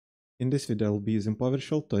In this video, I'll be using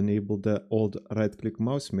PowerShell to enable the old right-click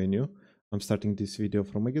mouse menu. I'm starting this video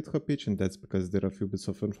from a GitHub page, and that's because there are a few bits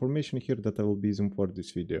of information here that I will be using for this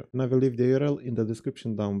video. And I will leave the URL in the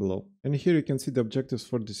description down below. And here you can see the objectives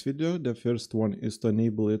for this video. The first one is to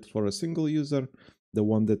enable it for a single user, the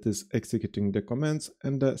one that is executing the commands,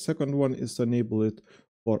 and the second one is to enable it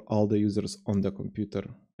for all the users on the computer.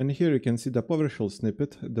 And here you can see the PowerShell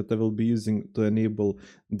snippet that I will be using to enable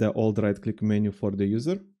the old right-click menu for the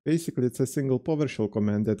user. Basically, it's a single PowerShell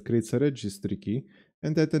command that creates a registry key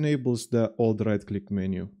and that enables the old right-click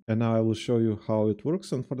menu. And now I will show you how it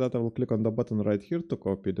works, and for that I will click on the button right here to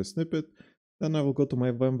copy the snippet. Then I will go to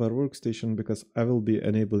my VMware workstation because I will be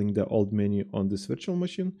enabling the old menu on this virtual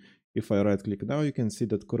machine. If I right-click now, you can see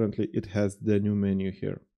that currently it has the new menu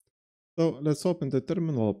here. So let's open the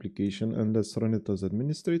terminal application and let's run it as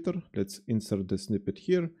administrator. Let's insert the snippet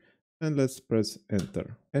here and let's press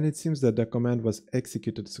enter. And it seems that the command was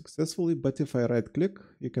executed successfully, but if I right click,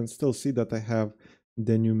 you can still see that I have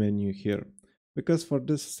the new menu here. Because for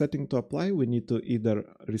this setting to apply, we need to either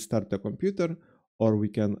restart the computer, or we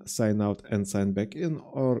can sign out and sign back in,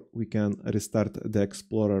 or we can restart the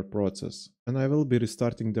Explorer process. And I will be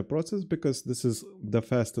restarting the process because this is the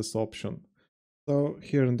fastest option. So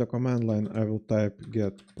here in the command line, I will type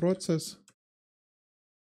get process,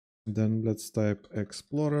 then let's type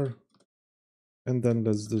Explorer, and then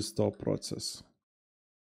let's do stop process.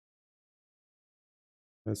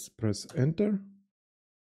 Let's press enter.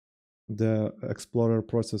 The Explorer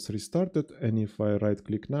process restarted, and if I right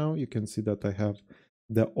click now, you can see that I have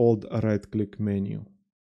the old right click menu.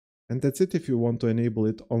 And that's it if you want to enable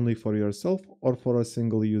it only for yourself or for a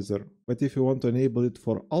single user. But if you want to enable it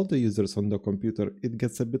for all the users on the computer, it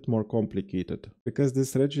gets a bit more complicated. Because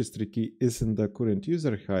this registry key is in the current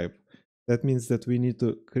user hive, that means that we need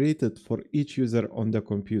to create it for each user on the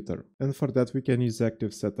computer. And for that we can use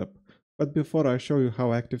Active Setup. But before I show you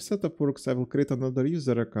how Active Setup works, I will create another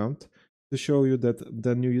user account to show you that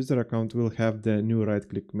the new user account will have the new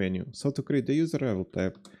right-click menu. So to create the user, I will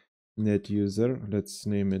type net user, let's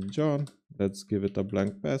name it John, let's give it a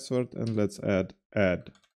blank password, and let's add.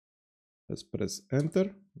 Let's press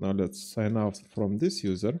enter. Now let's sign out from this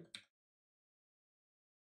user,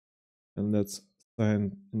 and let's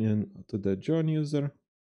sign in to the John user.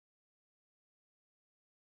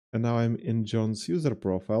 And now I'm in John's user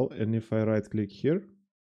profile, and if I right click here,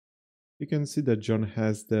 you can see that John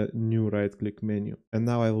has the new right click menu. And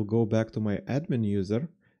now I will go back to my admin user,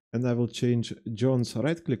 and I will change John's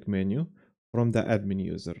right click menu from the admin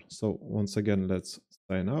user. So once again, let's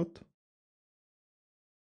sign out.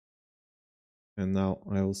 And now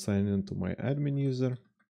I will sign into my admin user.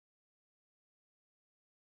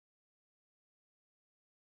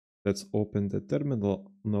 Let's open the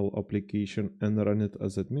terminal application and run it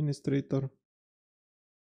as administrator.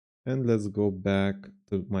 And let's go back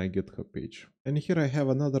to my GitHub page. And here I have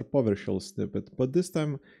another PowerShell snippet, but this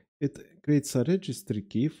time it creates a registry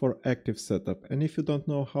key for Active Setup. And if you don't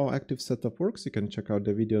know how Active Setup works, you can check out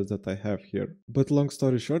the videos that I have here. But long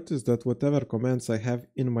story short is that whatever commands I have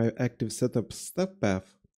in my Active Setup step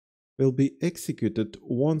path will be executed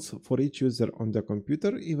once for each user on the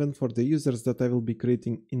computer, even for the users that I will be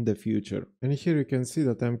creating in the future. And here you can see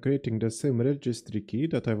that I'm creating the same registry key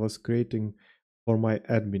that I was creating for my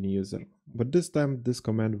admin user. But this time this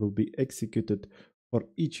command will be executed for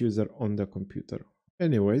each user on the computer.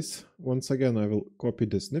 Anyways, once again I will copy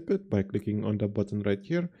the snippet by clicking on the button right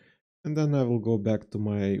here, and then I will go back to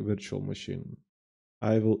my virtual machine.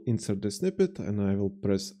 I will insert the snippet and I will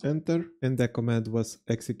press enter, and the command was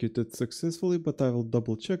executed successfully, but I will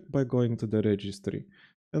double check by going to the registry.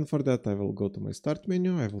 And for that I will go to my start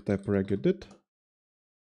menu, I will type regedit,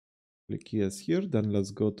 click yes here, then let's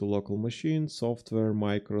go to local machine, software,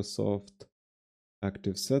 Microsoft,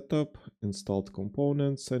 Active Setup, installed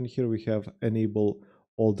components, and here we have enable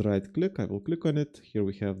old right click. I will click on it. Here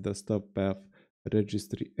we have the step path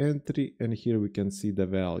registry entry, and here we can see the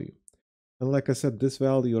value. And like I said, this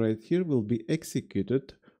value right here will be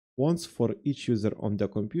executed once for each user on the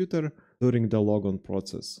computer during the logon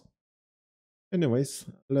process. Anyways,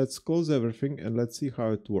 let's close everything and let's see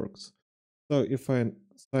how it works. So if I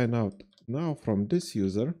sign out now from this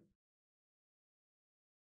user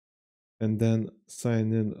and then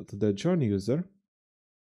sign in to the John user,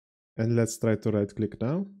 and let's try to right click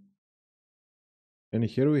now. And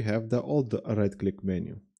here we have the old right click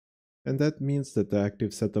menu. And that means that the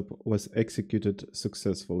Active Setup was executed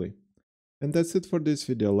successfully. And that's it for this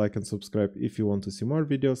video. Like and subscribe if you want to see more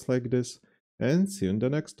videos like this, and see you in the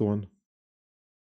next one.